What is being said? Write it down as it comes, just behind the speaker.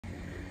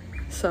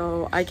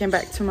So I came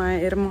back to my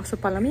hermoso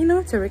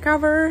Palomino to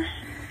recover,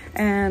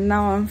 and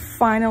now I'm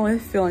finally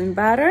feeling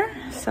better.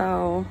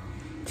 So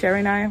Cherry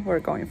and I, we're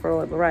going for a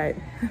little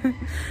ride.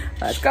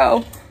 Let's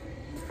go.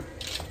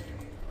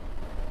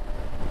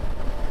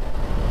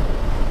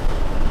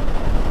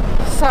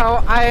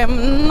 So I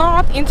am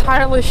not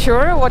entirely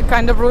sure what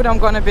kind of route I'm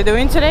going to be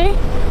doing today.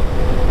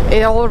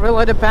 It all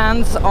really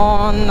depends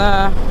on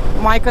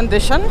my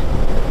condition,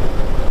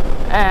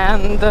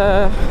 and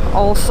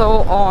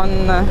also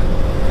on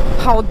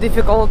how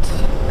difficult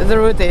the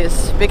route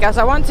is, because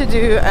I want to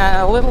do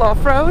a little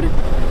off-road,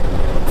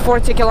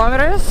 40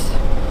 kilometers.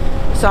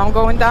 So I'm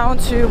going down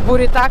to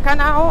Buritaca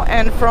now,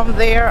 and from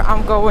there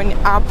I'm going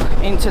up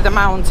into the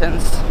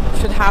mountains.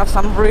 Should have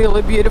some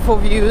really beautiful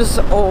views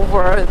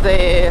over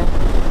the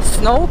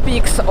snow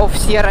peaks of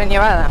Sierra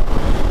Nevada.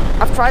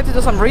 I've tried to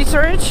do some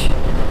research,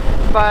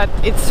 but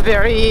it's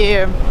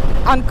very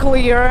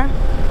unclear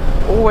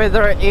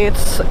whether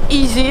it's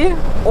easy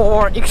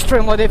or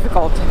extremely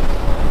difficult.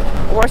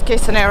 Worst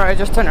case scenario, I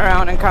just turn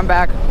around and come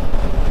back.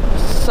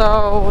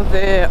 So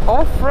the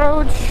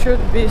off-road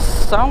should be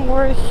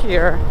somewhere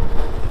here.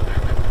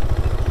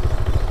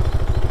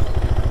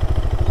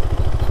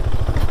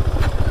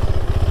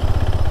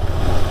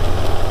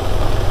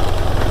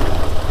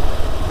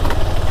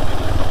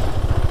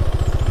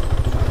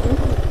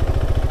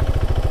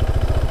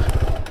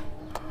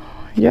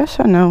 Yes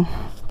or no?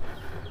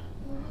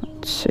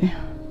 Let's see.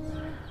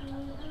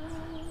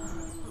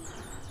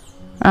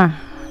 I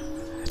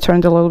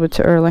turned a little bit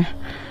too early.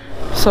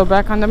 So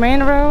back on the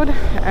main road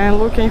and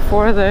looking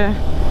for the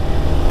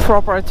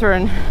proper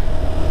turn.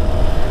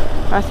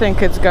 I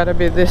think it's gotta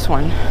be this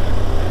one.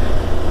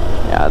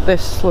 Yeah,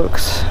 this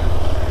looks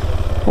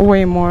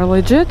way more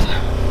legit.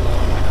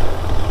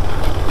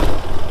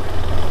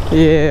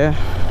 Yeah.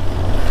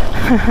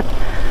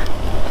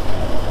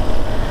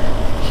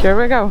 Here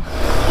we go.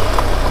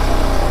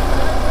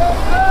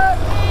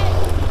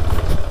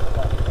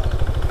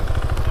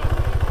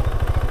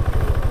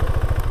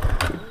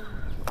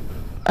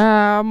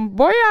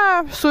 Voy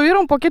a subir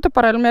un poquito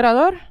para el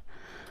mirador.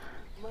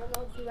 Bueno,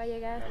 si va a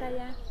llegar hasta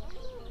allá,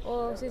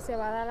 o si se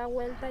va a dar la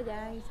vuelta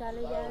ya y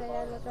sale ya de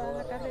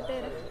la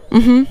carretera,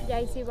 ya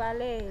ahí sí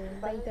vale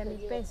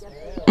 20.000 pesos.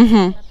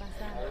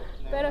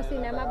 Pero si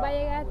nada más va a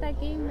llegar hasta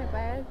aquí, me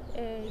paga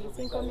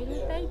 5.000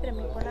 usted y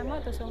 3.000 por la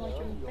moto, son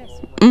 8.000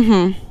 pesos.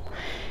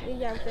 Y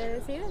ya usted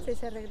decide si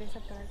se regresa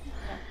por aquí.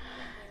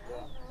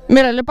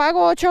 Mira, le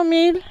pago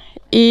 8.000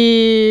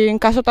 y en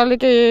caso tal de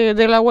que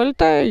dé la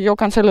vuelta, yo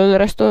cancelo el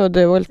resto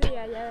de vuelta. Sí,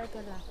 allá de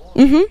aquel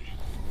lado.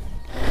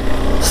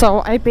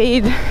 So I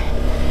paid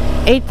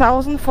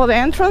 8,000 for the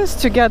entrance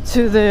to get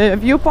to the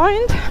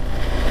viewpoint,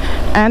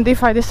 and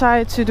if I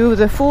decide to do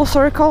the full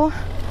circle,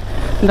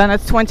 then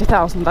it's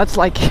 20,000. That's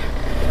like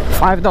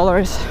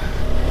 $5.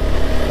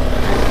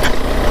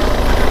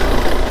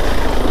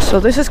 So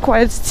this is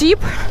quite steep.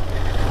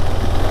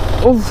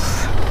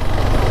 Oof.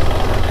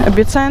 A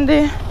bit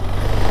sandy,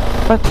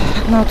 but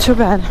not too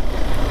bad.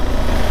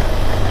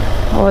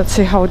 Well, let's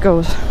see how it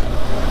goes.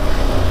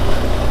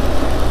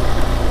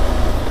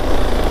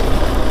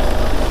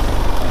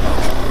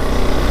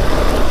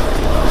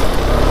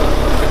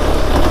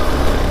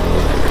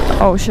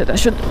 Oh shit, I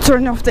should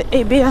turn off the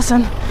ABS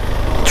and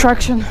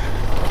traction.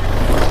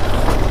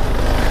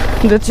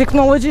 The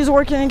technology is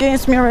working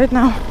against me right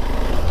now.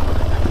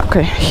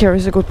 Okay, here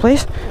is a good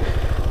place.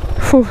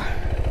 Whew.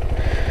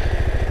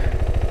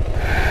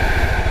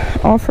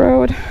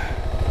 Off-road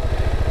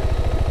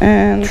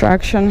and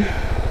traction.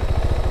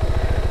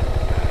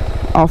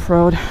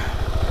 Off-road.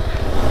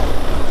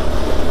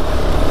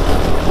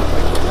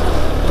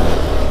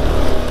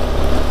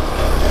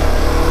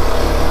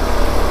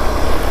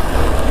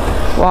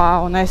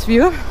 Wow, nice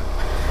view.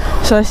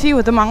 So I see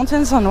with the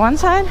mountains on one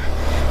side,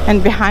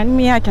 and behind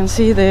me I can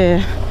see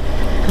the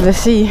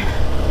sea.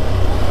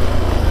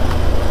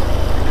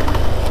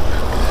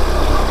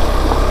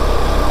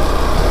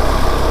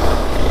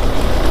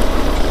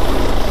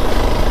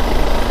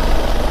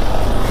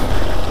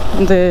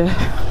 The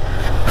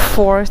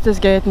forest is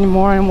getting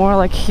more and more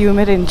like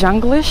humid and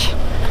junglish,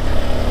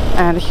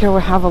 and here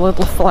we have a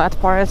little flat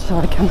part so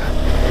I can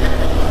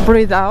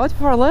breathe out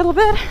for a little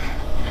bit.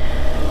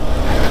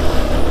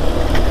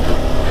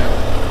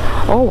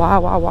 Oh wow,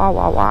 wow, wow,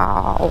 wow,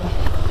 wow.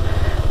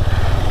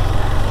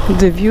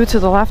 The view to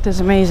the left is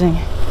amazing.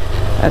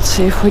 Let's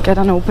see if we get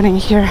an opening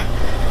here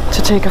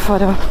to take a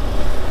photo.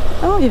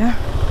 Oh yeah.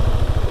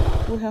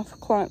 We have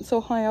climbed so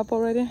high up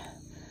already.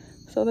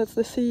 So that's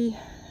the sea,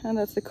 and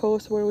that's the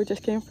coast where we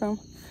just came from.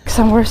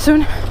 Somewhere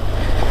soon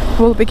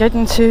we'll be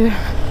getting to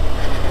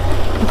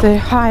the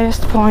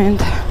highest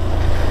point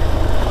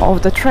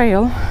of the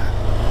trail,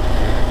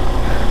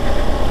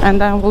 and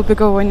then we'll be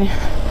going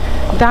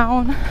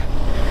down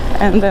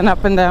and then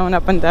up and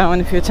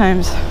down a few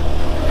times.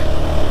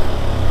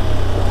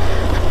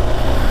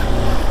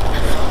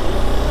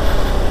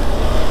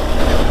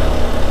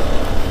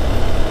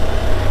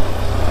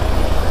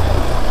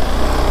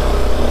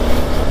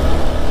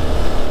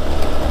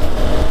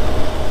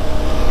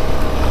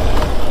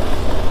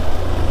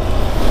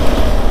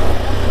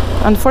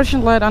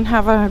 Unfortunately, I don't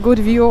have a good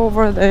view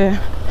over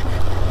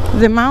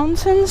the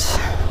mountains.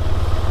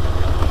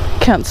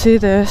 Can't see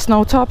the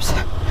snow tops.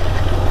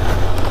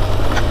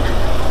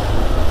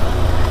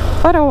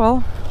 But oh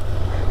well.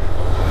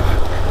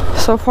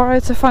 So far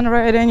it's a fun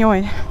ride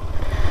anyway.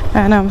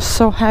 And I'm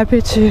so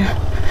happy to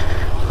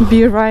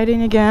be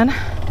riding again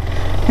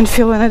and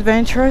feeling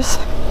adventurous.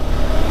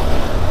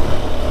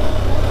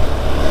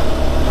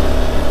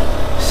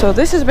 So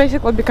this is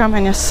basically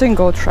becoming a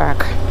single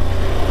track.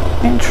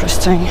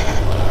 Interesting.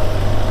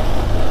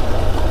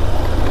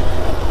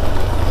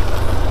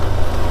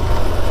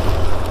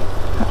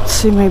 Let's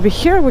see, maybe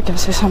here we can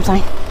see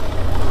something.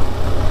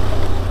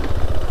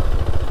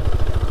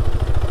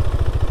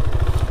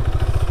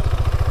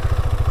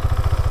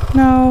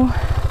 No,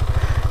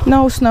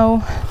 no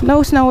snow.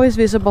 No snow is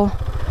visible.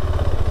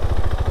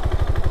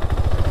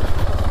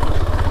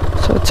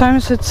 So at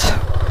times it's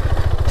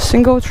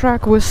single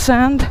track with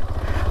sand.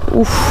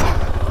 Oof.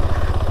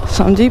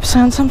 Some deep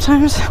sand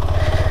sometimes.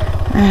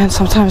 And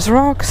sometimes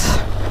rocks.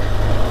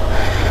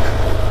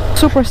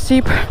 Super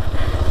steep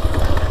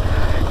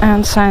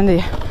and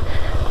sandy.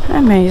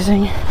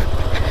 Amazing.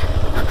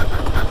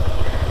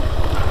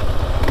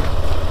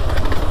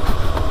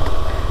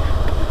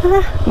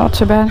 Not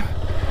too bad.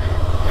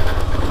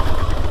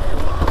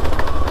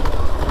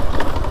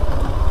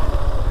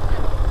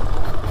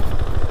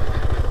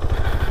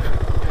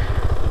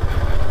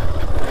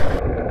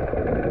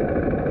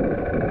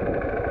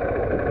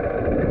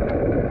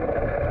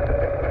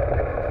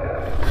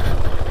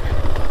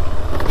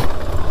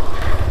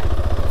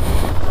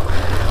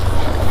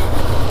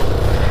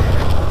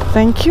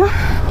 Thank you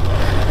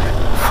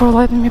for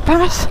letting me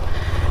pass.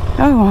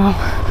 Oh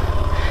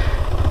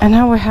wow. And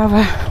now we have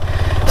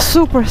a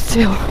super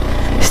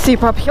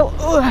steep uphill.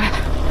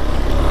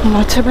 Ugh.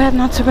 Not too bad,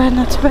 not too bad,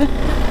 not too bad.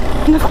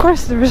 And of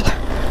course there's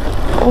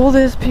all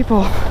these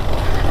people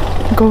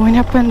going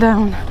up and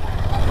down.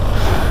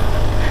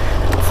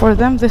 For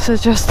them this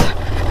is just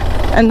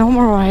a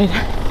normal ride.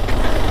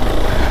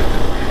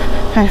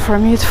 And for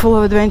me it's full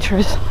of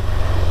adventures.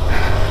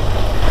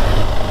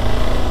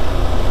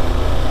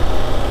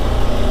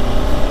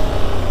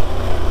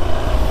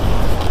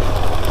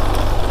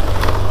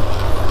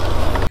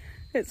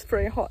 It's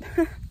pretty hot.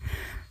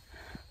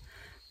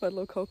 But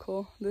look how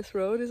cool. This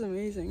road is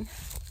amazing.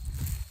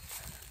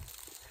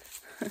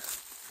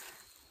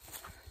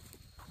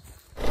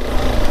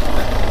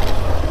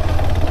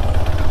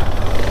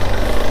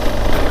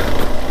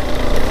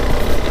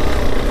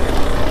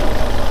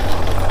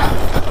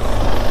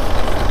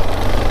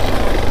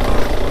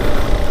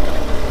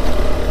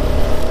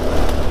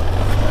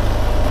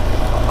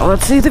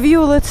 Let's see the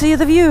view, let's see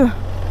the view.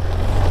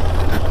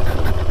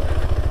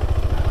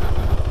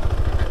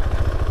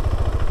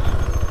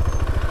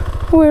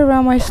 Where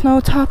are my snow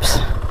tops?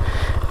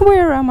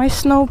 Where are my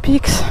snow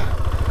peaks?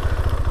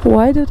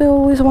 Why do they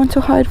always want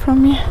to hide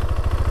from me?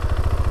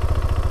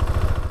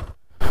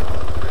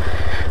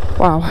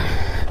 Wow.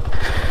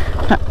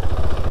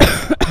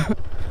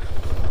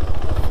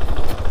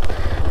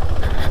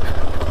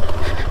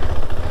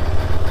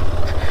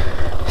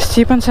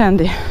 Steep and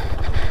sandy.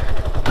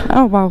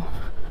 Oh wow.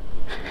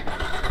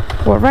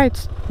 What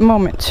right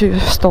moment to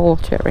stall,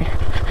 Cherry.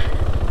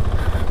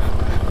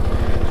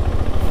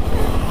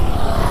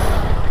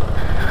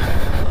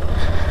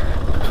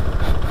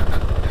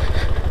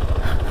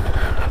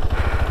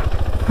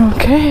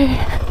 Okay.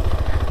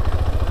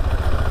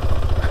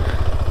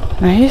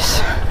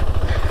 Nice.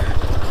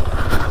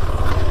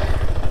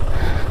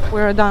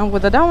 We're done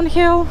with the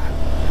downhill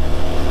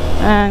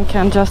and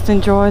can just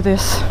enjoy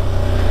this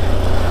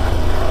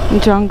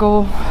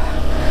jungle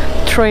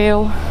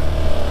trail.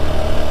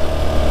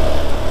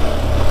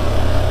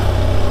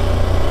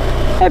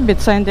 A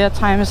bit sandy at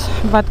times,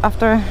 but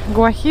after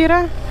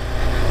Guajira,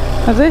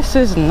 this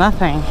is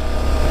nothing.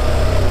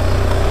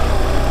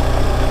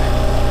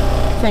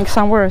 I think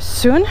somewhere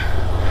soon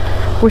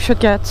we should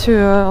get to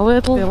a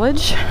little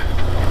village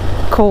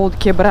called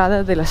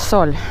Quebrada del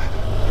Sol.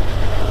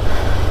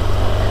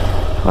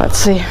 Let's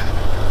see.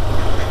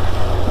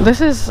 This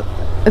is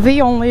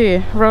the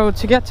only road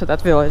to get to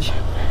that village.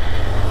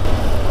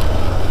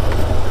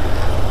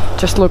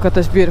 Just look at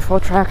this beautiful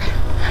track.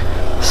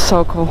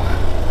 So cool.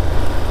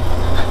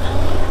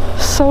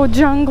 So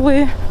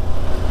jungly.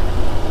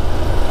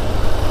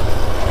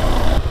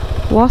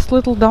 Last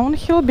little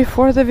downhill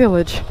before the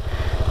village.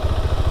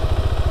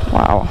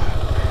 Wow.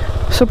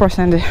 Super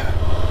sandy.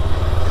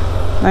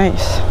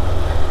 Nice.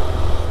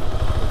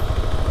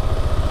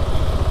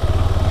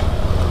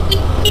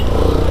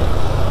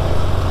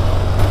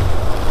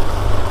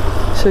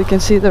 So you can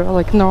see there are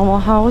like normal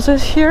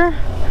houses here.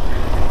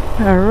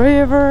 A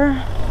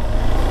river.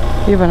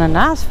 Even an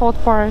asphalt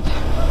part.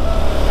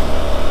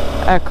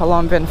 A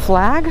Colombian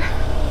flag.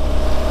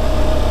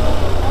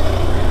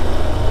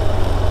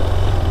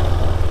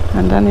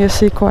 And then you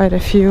see quite a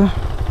few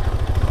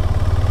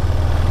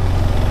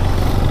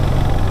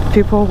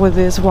people with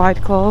these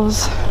white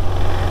clothes.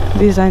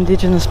 These are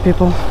indigenous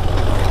people.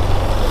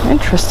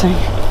 Interesting.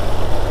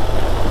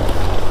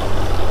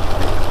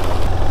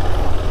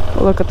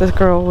 Look at this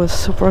girl with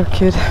super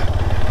cute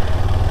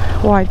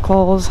white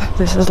clothes.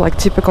 This is like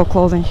typical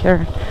clothing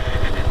here.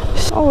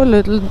 Oh,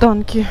 little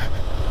donkey.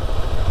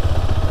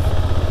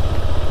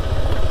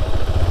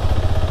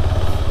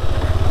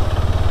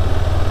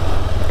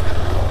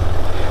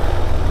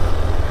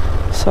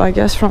 So I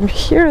guess from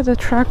here the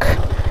track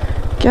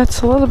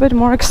gets a little bit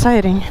more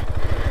exciting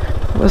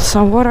with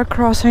some water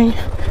crossing,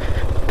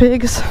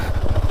 pigs.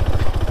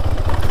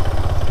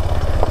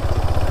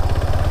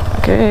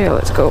 Okay,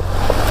 let's go.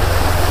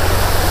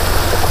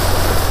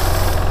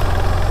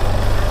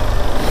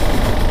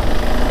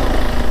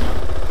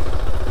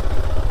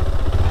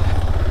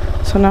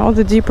 So now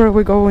the deeper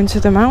we go into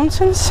the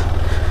mountains,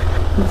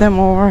 the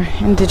more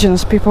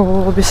indigenous people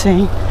will be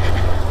seeing.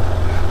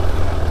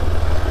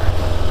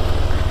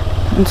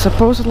 And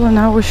supposedly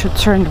now we should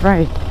turn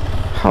right.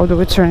 How do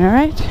we turn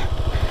right?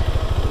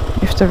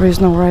 If there is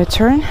no right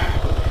turn.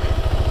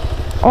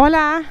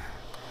 Hola,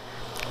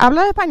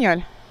 ¿habla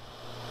español?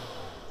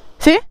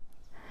 ¿Sí?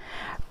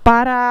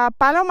 Para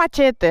palo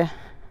machete.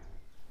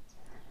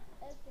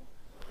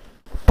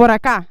 Por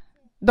acá.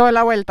 Doy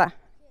la vuelta.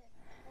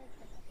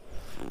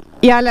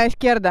 Y a la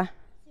izquierda.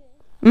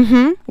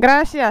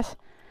 Gracias.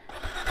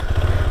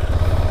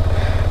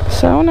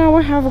 So now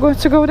we have got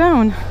to go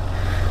down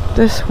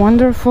this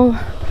wonderful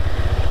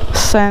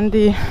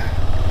sandy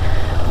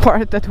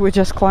part that we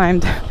just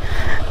climbed.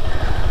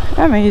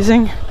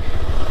 Amazing.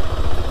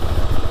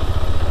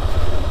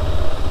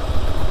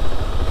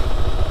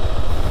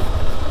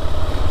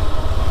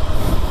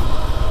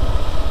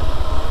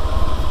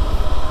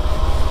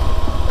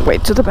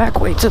 Wait to the back,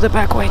 wait to the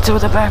back, wait to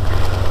the back.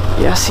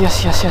 Yes,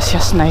 yes, yes, yes,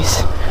 yes,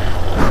 nice.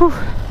 Whew.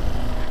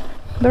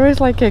 There is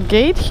like a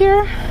gate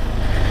here,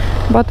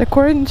 but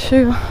according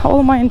to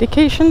all my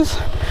indications,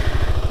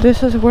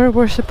 this is where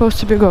we're supposed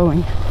to be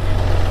going.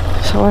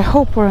 So I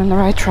hope we're on the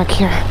right track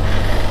here.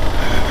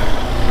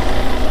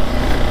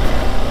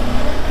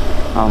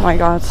 Oh my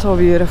god, so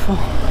beautiful.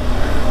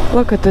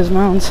 Look at these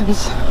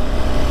mountains.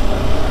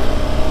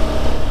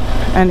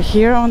 And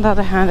here on the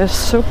other hand is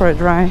super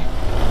dry.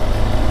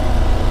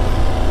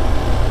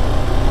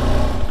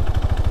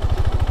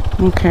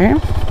 Okay.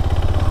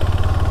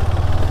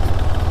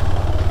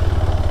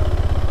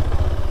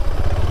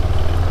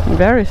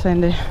 Very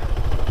sandy.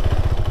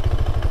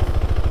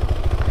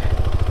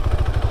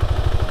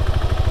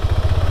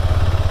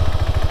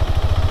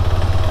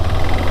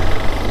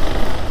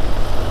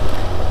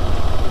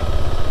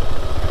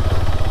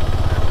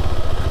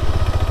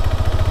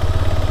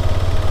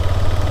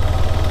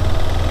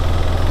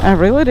 I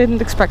really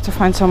didn't expect to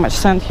find so much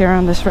sand here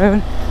on this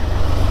road.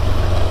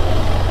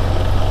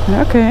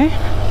 Okay.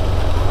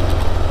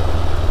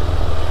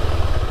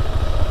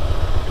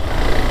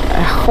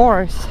 A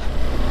horse.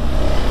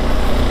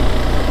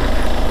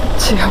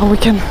 Let's see how we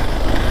can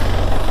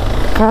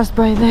pass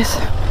by this.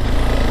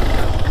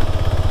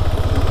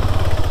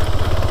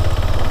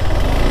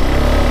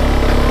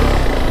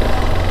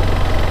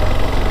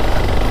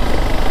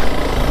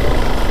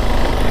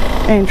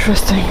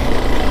 Interesting.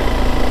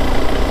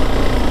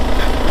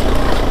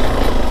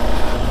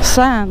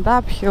 Sand,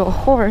 uphill,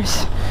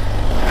 horse.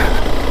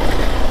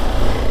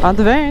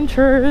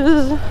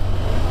 Adventures.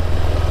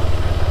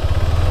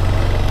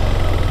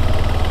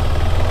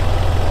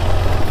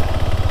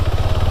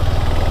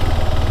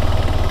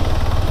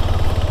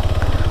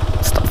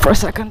 Stop for a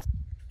second.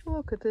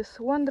 Look at this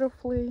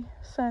wonderfully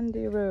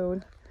sandy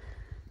road.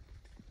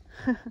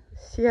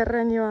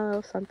 Sierra Nevada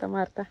of Santa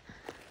Marta.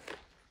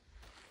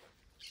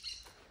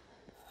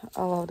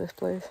 I love this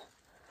place.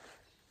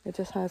 It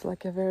just has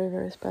like a very,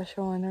 very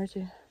special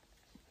energy.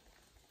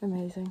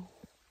 Amazing.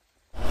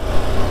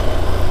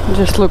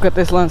 Just look at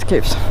these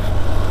landscapes.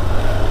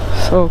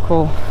 So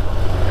cool.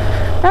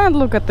 And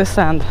look at the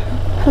sand.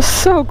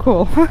 So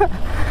cool.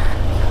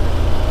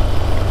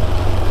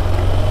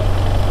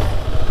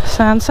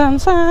 Sand, sand,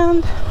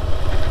 sand.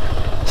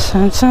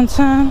 Sand, sand,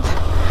 sand.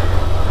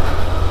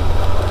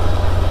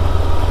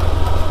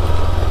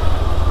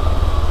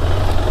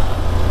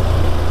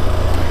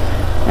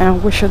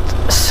 And we should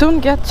soon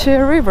get to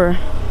a river.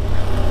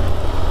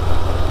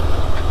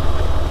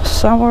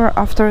 Somewhere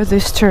after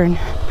this turn.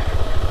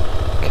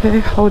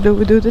 Okay, how do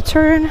we do the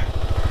turn?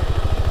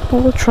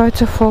 We'll try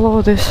to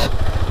follow this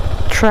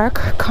track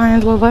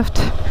kindly left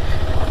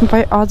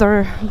by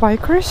other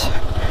bikers.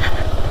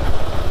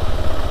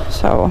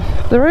 So,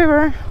 the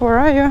river, where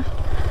are you?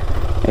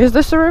 Is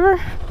this the river?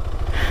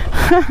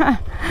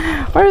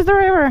 Where's the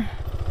river?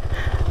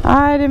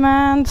 I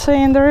demand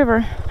seeing the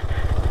river.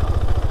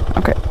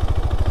 Okay.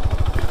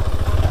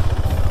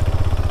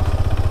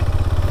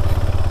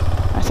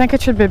 I think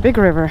it should be a big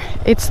river.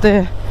 It's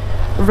the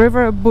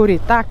river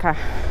Buritaca.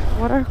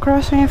 Water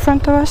crossing in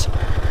front of us.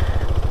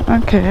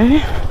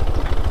 Okay.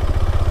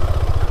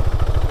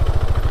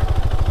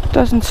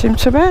 Doesn't seem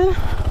too bad.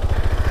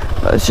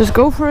 Let's just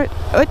go for it.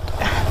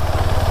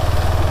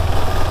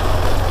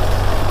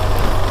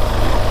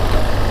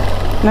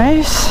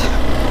 Nice.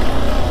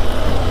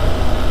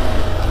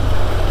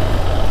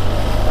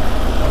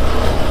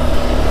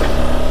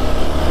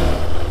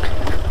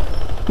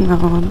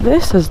 Now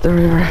this is the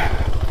river.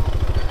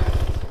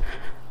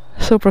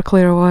 Super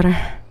clear water.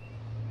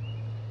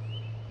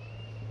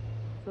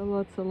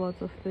 So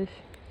lots of fish.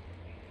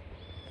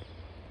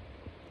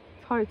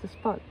 It's hard to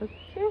spot, but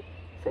see?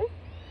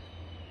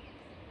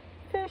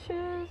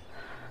 Fishes!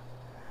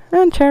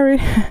 And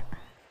cherry.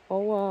 Oh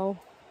wow,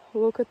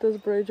 look at this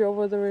bridge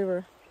over the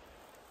river.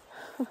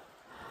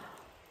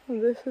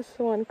 This is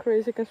one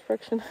crazy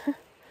construction.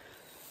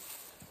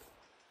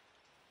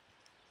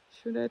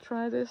 Should I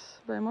try this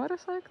by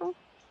motorcycle?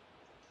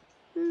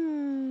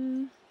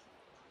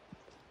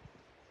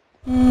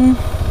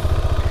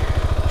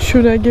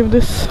 Should I give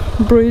this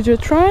bridge a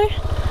try?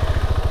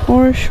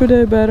 Or should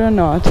I better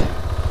not?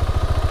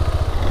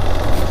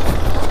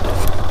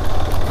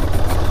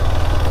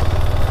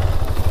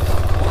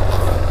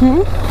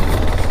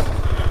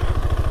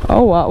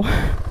 Oh wow.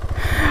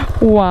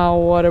 Wow,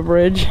 what a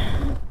bridge.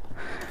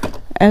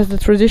 As the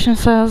tradition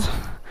says,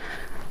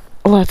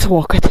 let's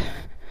walk it.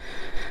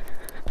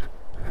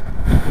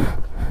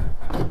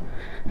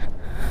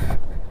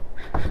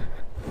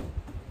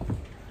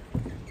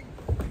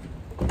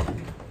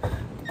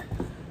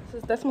 This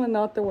is definitely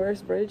not the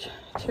worst bridge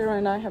Chira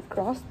and I have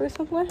crossed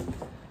recently.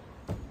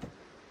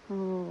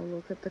 Oh,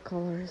 look at the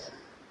colors.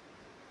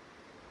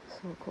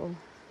 So cool.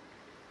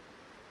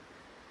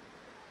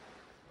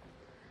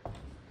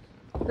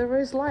 There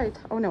is light.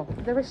 Oh no,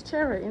 there is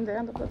cherry in the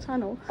end of the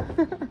tunnel.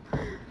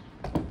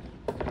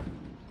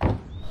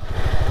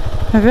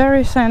 A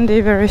very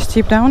sandy, very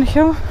steep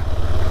downhill.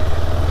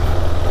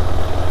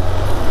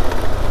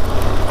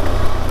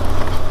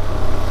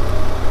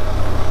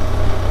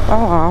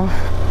 Oh wow.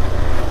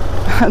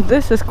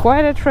 This is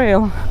quite a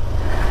trail.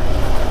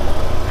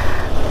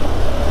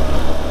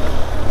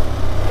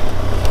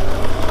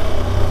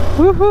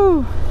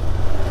 Woohoo!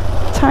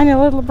 Tiny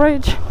little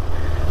bridge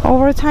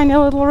over a tiny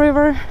little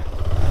river.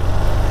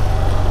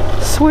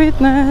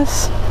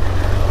 Sweetness.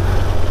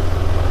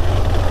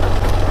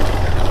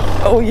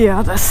 Oh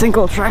yeah, the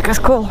single track is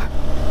cool.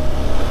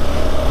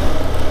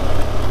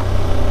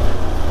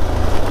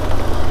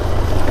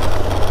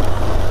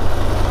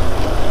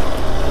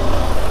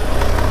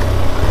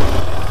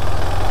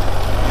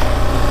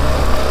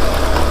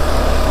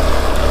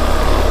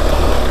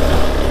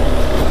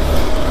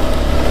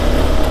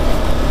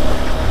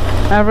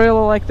 I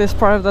really like this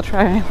part of the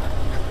trail.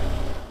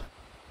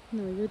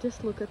 No, you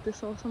just look at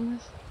this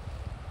awesomeness.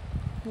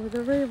 With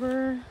the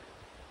river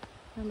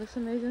and this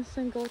amazing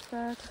single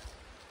track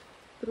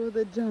through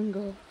the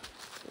jungle.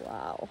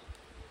 Wow.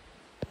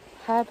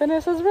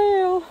 Happiness is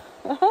real.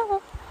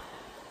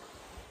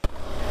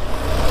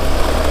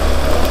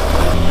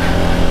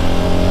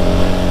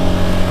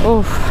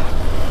 Oof.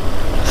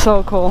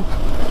 So cool.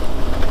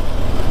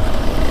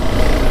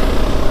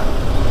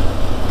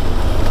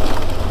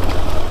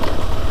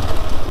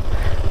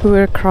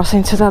 We're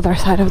crossing to the other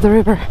side of the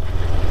river.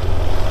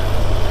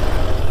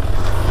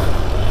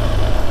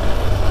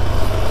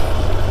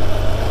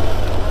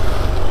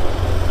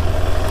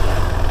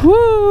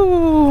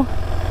 Woo!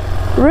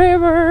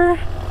 River!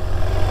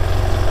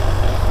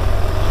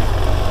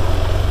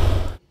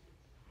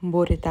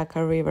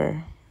 Buritaca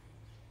River,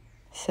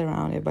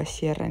 surrounded by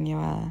Sierra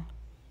Nevada.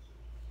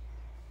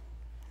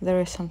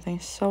 There is something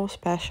so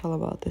special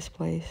about this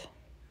place.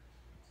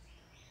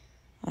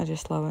 I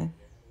just love it.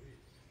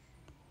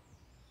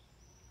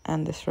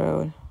 And this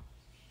road.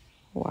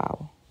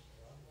 Wow.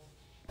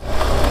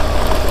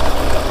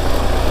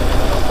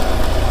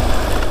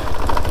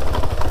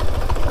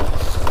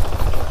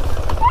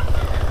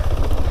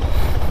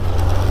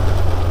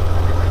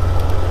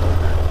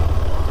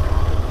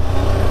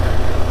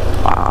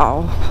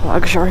 Wow,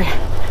 luxury.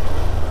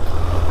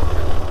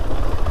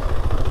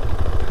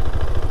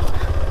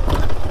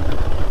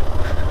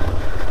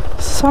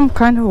 Some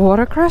kind of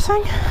water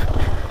crossing?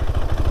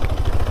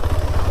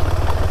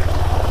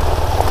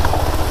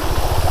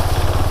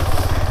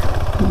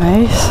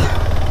 Nice.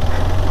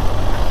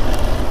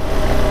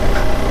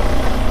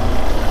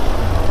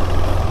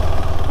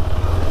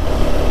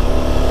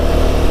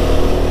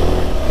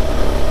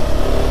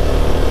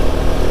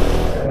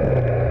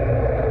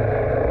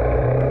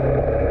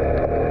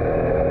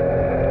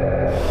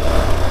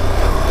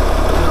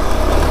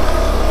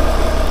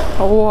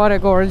 Oh, what a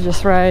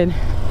gorgeous ride.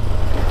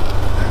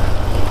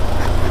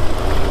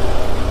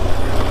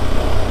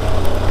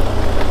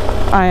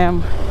 I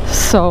am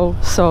so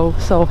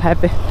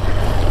happy.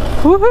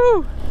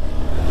 Woohoo!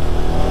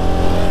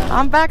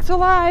 I'm back to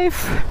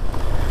life!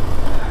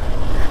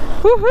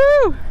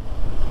 Woohoo!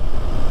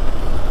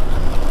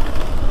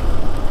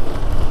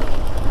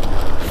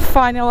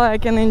 Finally I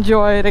can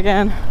enjoy it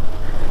again.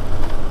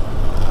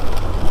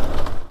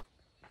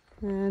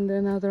 And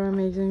another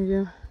amazing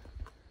view.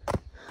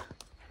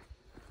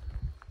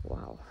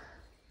 Wow.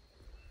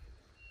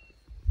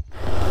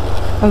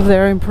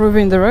 They're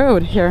improving the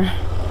road here.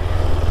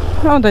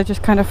 Oh, they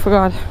just kind of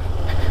forgot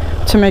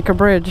to make a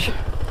bridge.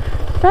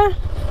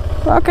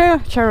 Okay,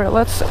 Cherry,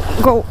 let's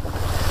go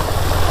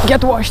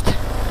get washed.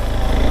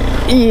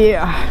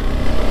 Yeah.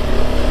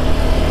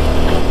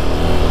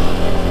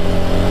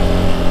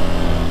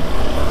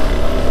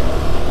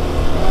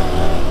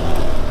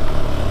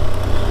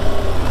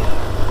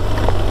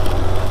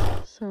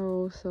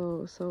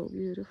 so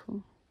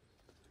beautiful.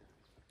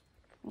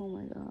 Oh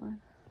my god.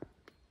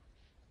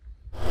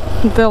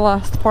 The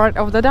last part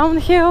of the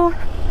downhill.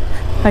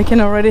 I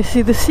can already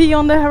see the sea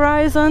on the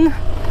horizon.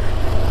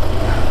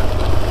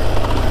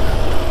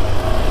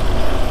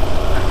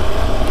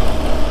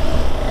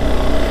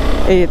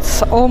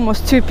 It's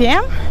almost 2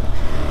 p.m,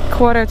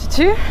 quarter to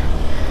 2,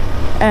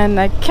 and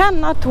I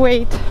cannot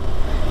wait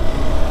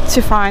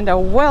to find a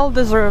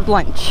well-deserved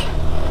lunch.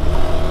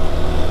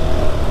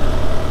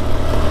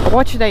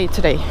 What should I eat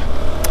today?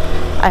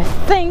 I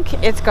think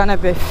it's gonna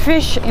be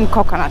fish in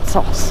coconut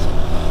sauce.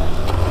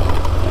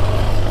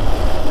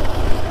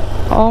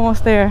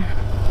 Almost there.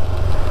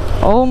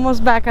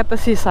 Almost back at the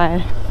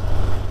seaside.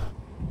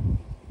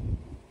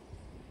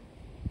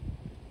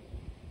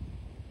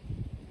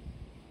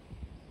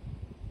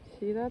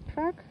 See that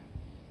track?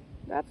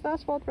 That's the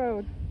asphalt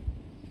road.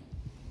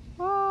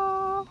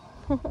 Oh.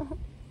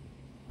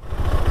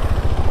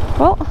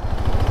 Well,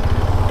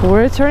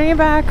 we're turning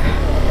back.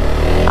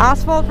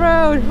 Asphalt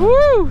road.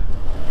 Woo!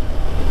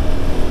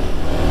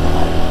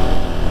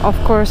 Of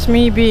course,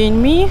 me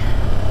being me,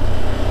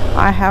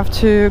 I have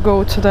to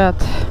go to that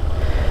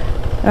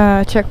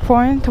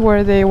checkpoint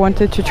where they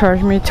wanted to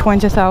charge me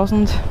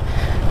 20,000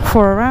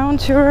 for a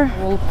round tour.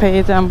 We'll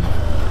pay them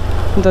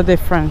the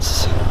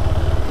difference.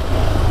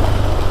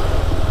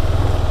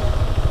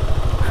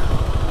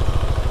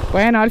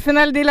 Bueno, al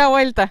final di la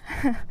vuelta.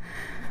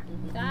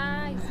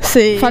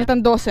 Sí.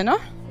 Faltan 12, ¿no?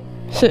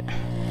 Sí.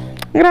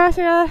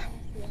 Gracias.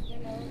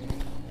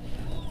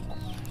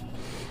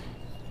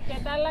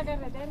 ¿Qué tal la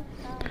carretera?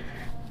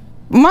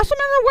 Más o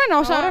menos bueno,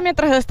 o sea, ahora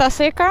mientras está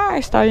seca,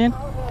 está bien.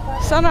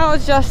 So now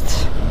it's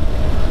just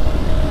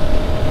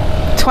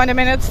 20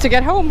 minutes to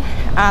get home,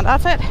 and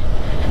that's it.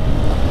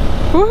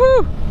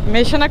 Woohoo!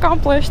 Mission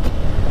accomplished.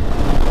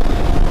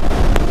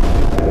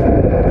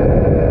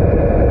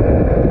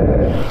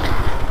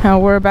 Now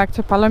we're back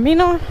to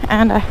Palomino,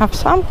 and I have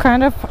some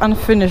kind of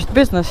unfinished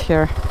business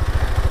here.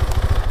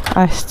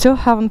 I still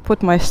haven't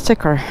put my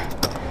sticker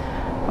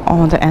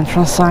on the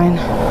entrance sign.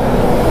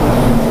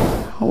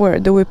 Where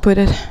do we put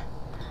it?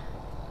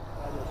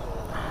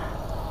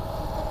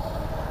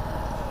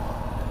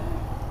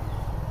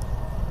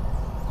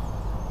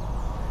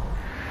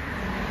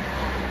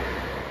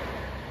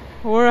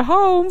 We're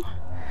home!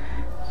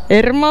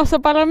 Hermoso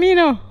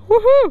Palomino!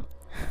 Woohoo!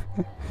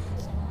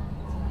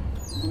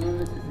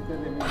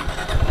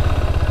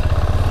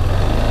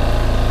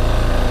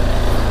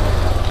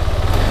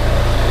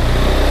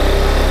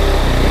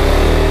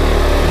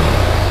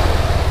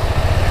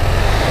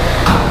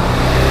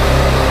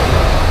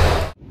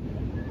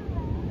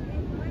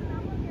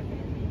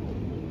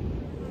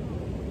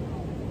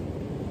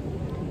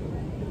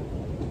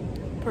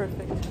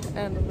 Perfect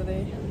end of the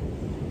day.